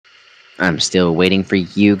I'm still waiting for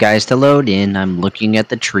you guys to load in. I'm looking at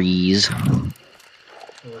the trees.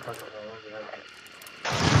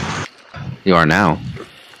 You are now.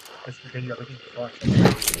 It's because you're looking for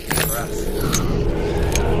grass.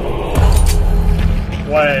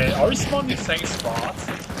 Wait, are we spawning the same spots?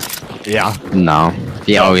 Yeah. No.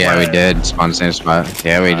 Yeah, No oh yeah, way. we did. Spawn same spot.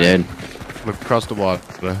 Yeah, we did. Look across the water.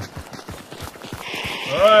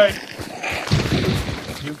 Alright.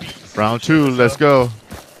 Round 2, let's go.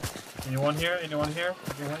 Anyone here? Anyone here?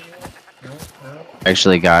 Anyone here? No? No?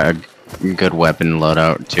 Actually got a good weapon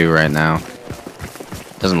loadout too right now.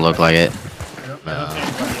 Doesn't look like it. Nope, I don't see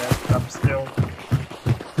anybody yet. I'm still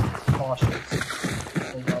cautious.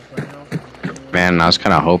 Hold up right now. Man, I was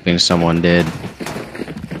kind of hoping someone did.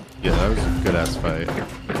 Yeah, that was a good ass fight.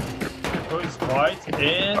 Who's right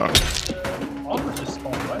and Oliver just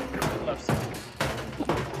spawned right left side.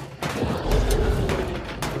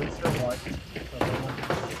 Who's your right?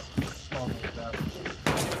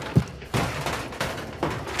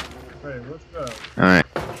 Wait, let's go. Alright.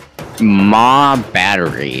 Ma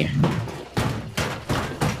battery.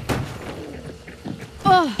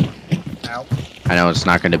 Ow. I know it's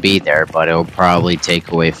not going to be there, but it'll probably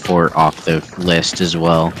take away Fort off the list as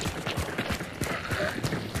well.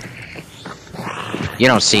 You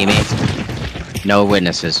don't see me. No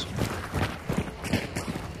witnesses.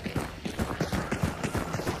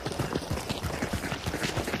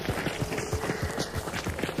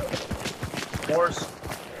 Horse.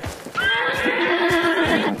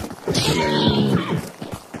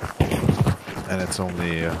 And it's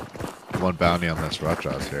only one bounty on this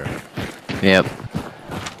Rajah's here. Yep.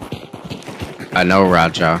 I know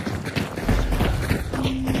Rajah.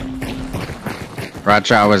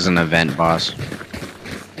 Rajah was an event boss.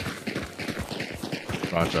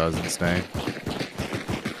 Rajah isn't staying.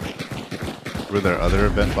 Were there other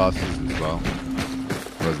event bosses as well?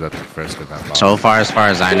 Or was that the first event boss? So far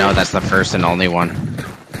as I know, that's the first and only one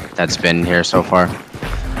that's been here so far.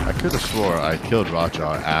 I could have swore I killed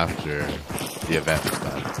Rajah after the event was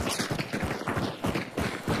done.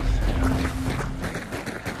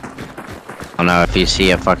 I don't know, if you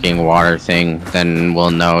see a fucking water thing, then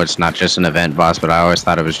we'll know it's not just an event boss, but I always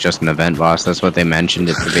thought it was just an event boss. That's what they mentioned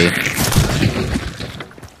it to be.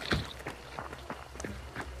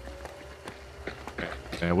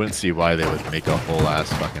 And I wouldn't see why they would make a whole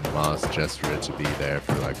ass fucking boss just for it to be there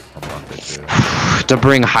for like a month or two. To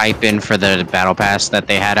bring hype in for the battle pass that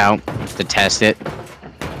they had out, to test it.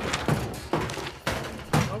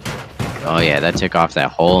 Oh yeah, that took off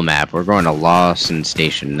that whole map. We're going to Lawson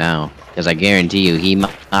Station now. Because I guarantee you, he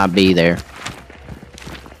might not be there.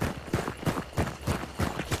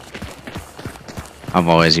 I've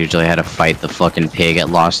always usually had to fight the fucking pig at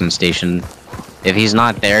Lawson Station. If he's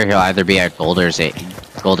not there, he'll either be at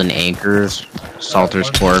Golden Anchors, Salter's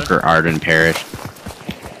Fork, or Arden Parish.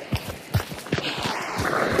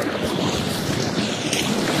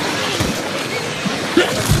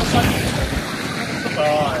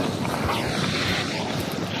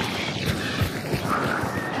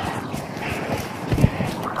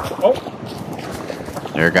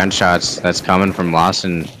 There are gunshots. That's coming from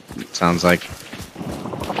Lawson, it sounds like.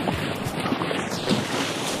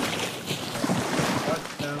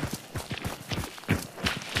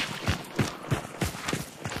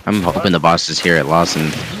 I'm hoping the boss is here at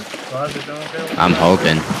Lawson. I'm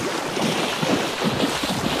hoping.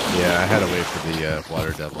 Yeah, I had to wait for the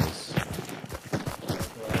Water Devils.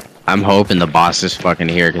 I'm hoping the boss is fucking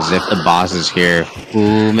here, because if the boss is here,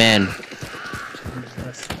 ooh man.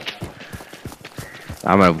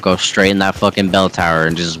 I'm gonna go straight in that fucking bell tower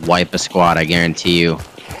and just wipe a squad, I guarantee you.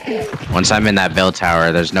 Once I'm in that bell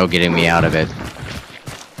tower, there's no getting me out of it.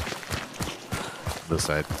 This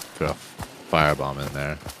side, throw a firebomb in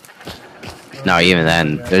there. No, even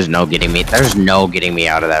then, there's no getting me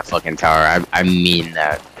out of that fucking tower. I mean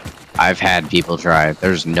that. I've had people try.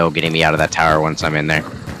 There's no getting me out of that tower once I'm in there.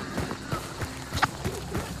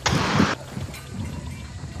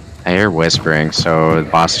 I hear whispering, so the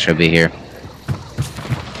boss should be here.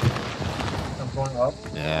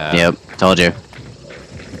 Yeah. Yep, told you.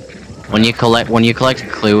 When you collect a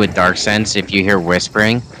clue with Dark Sense, if you hear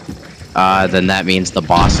whispering, then that means the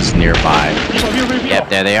boss is nearby. Yep,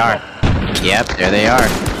 there they are. Yep, there they are.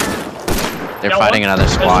 They're fighting another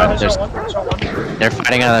squad. They're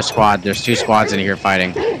fighting another squad. There's two squads in here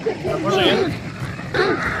fighting.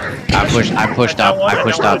 I pushed up.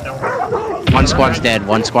 One squad's dead.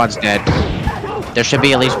 One squad's dead. There should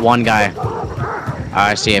be at least one guy.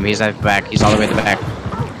 I see him. He's at the back. He's all the way at the back.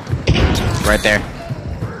 Right there.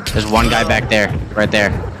 There's one guy back there. Right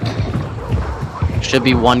there. Should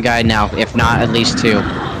be one guy now. If not, at least two.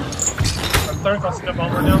 I'm downstairs. I'll step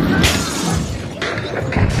on right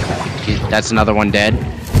now. That's another one dead.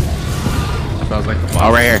 Sounds like the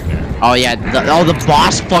Oh, right here. Oh, yeah. The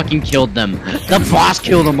boss fucking killed them. The boss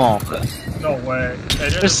killed them all. No way. Hey,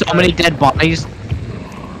 There's so many dead bodies.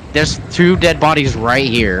 There's 2 dead bodies right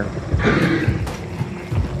here.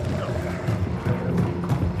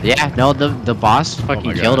 Yeah, no, the boss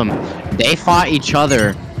fucking killed them. They fought each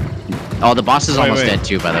other. Oh, the boss is almost dead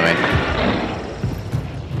too, by the way.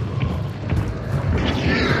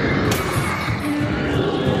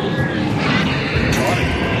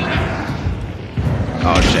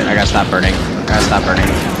 Oh shit, I gotta stop burning. I gotta stop burning.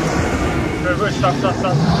 Wait, stop. You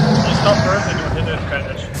stop first and you'll hit it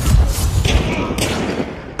finish.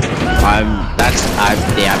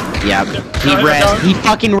 Yeah. He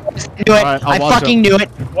fucking knew it. Right, I fucking knew it.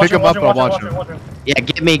 Pick him up and watch him. Yeah,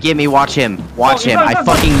 get me, watch him. Watch him. I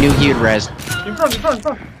fucking knew he would res. In front.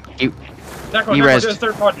 He rezzed. There's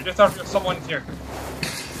third party. There's someone's here.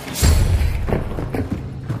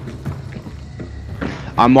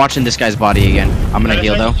 I'm watching this guy's body again. I'm gonna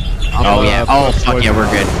heal though. Oh yeah. Oh fuck yeah, we're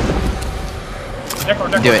good.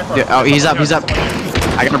 Do it. Oh, he's up.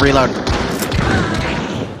 I gotta reload.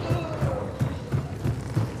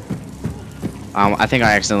 I think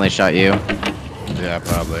I accidentally shot you. Yeah,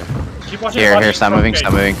 probably. Here, stop moving.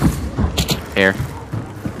 Here.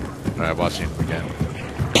 Alright, watching him again.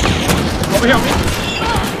 Over here.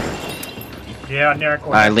 Yeah,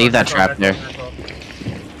 Nerco. Leave that trap there.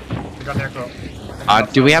 We got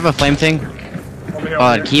Nerco. Do we have a flame thing? Over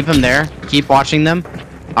here. Keep him there. Keep watching them.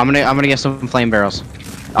 I'm gonna get some flame barrels.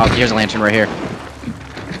 Oh, here's a lantern right here.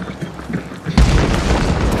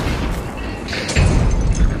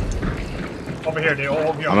 Over here, they all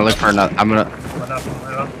over here. I'm gonna look for another.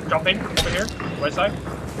 Jumping over here, right side.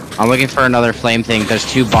 I'm looking for another flame thing. There's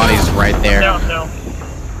 2 bodies right there. Down.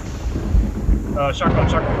 Shotgun.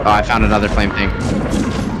 Oh, I found another flame thing.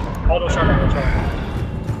 Auto shotgun.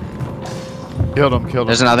 Killed him.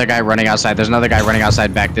 There's another guy running outside.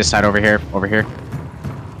 Back this side over here.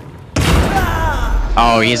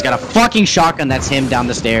 Oh, he's got a fucking shotgun. That's him down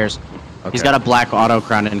the stairs. Okay. He's got a black auto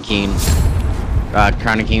Crown and King.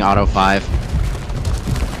 Crown and King auto 5.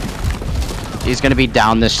 He's gonna be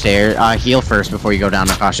down the stairs. Heal first before you go down,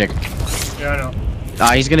 Akashik. Yeah, I know.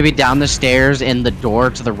 He's gonna be down the stairs in the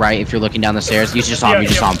door to the right if you're looking down the stairs. You just saw him.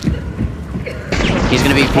 He's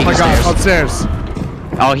gonna be peeking upstairs.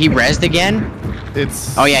 Oh, he rezzed again?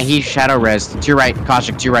 Oh yeah, he shadow rezzed. To your right,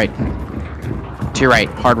 Akashik, to your right. To your right,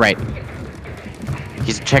 hard right.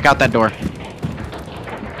 Check out that door.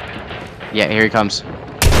 Yeah, here he comes.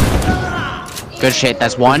 Good shit,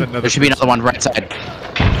 that's one. There should be another one right side.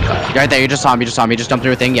 Right there, you just saw him. You just jumped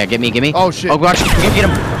through a thing. Yeah, get me. Oh shit. Oh gosh, get him.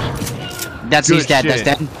 He's dead. Shit.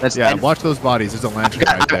 That's dead. dead. Watch those bodies. There's a lantern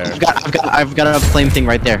right there. I've got a flame thing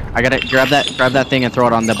right there. I gotta grab that thing and throw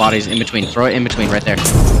it on the bodies in between. Throw it in between right there.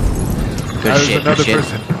 Good shit. Another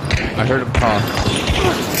person. I heard him talk.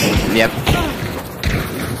 Yep.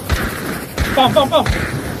 Bomb.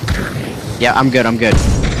 Yeah, I'm good.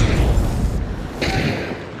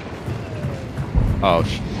 Oh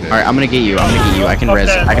shit. Alright, I'm gonna get you. I can res.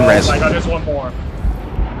 Oh my god, there's one more.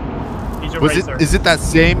 Is it that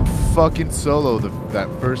same fucking solo that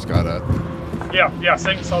first got up? Yeah,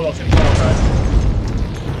 same solo guys.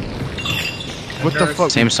 What the fuck?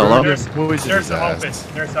 Same solo? Nurse outfit.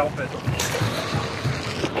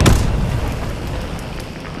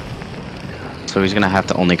 So he's gonna have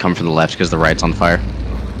to only come from the left because the right's on fire.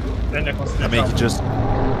 I mean, he just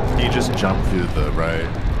jumped through the right.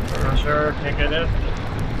 Not sure, can't get in.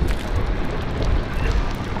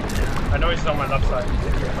 I know he's on my left side.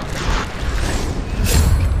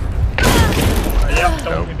 Yeah,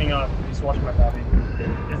 don't keep me up. He's watching my body.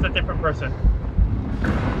 It's a different person.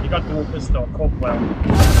 He got dual pistol, Coldwell.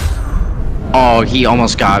 Oh, he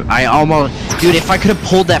almost got. Dude, if I could have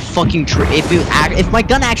pulled that fucking if my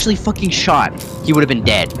gun actually fucking shot, he would have been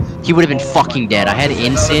dead. He would have been fucking dead. I had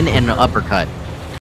Ensign and an uppercut.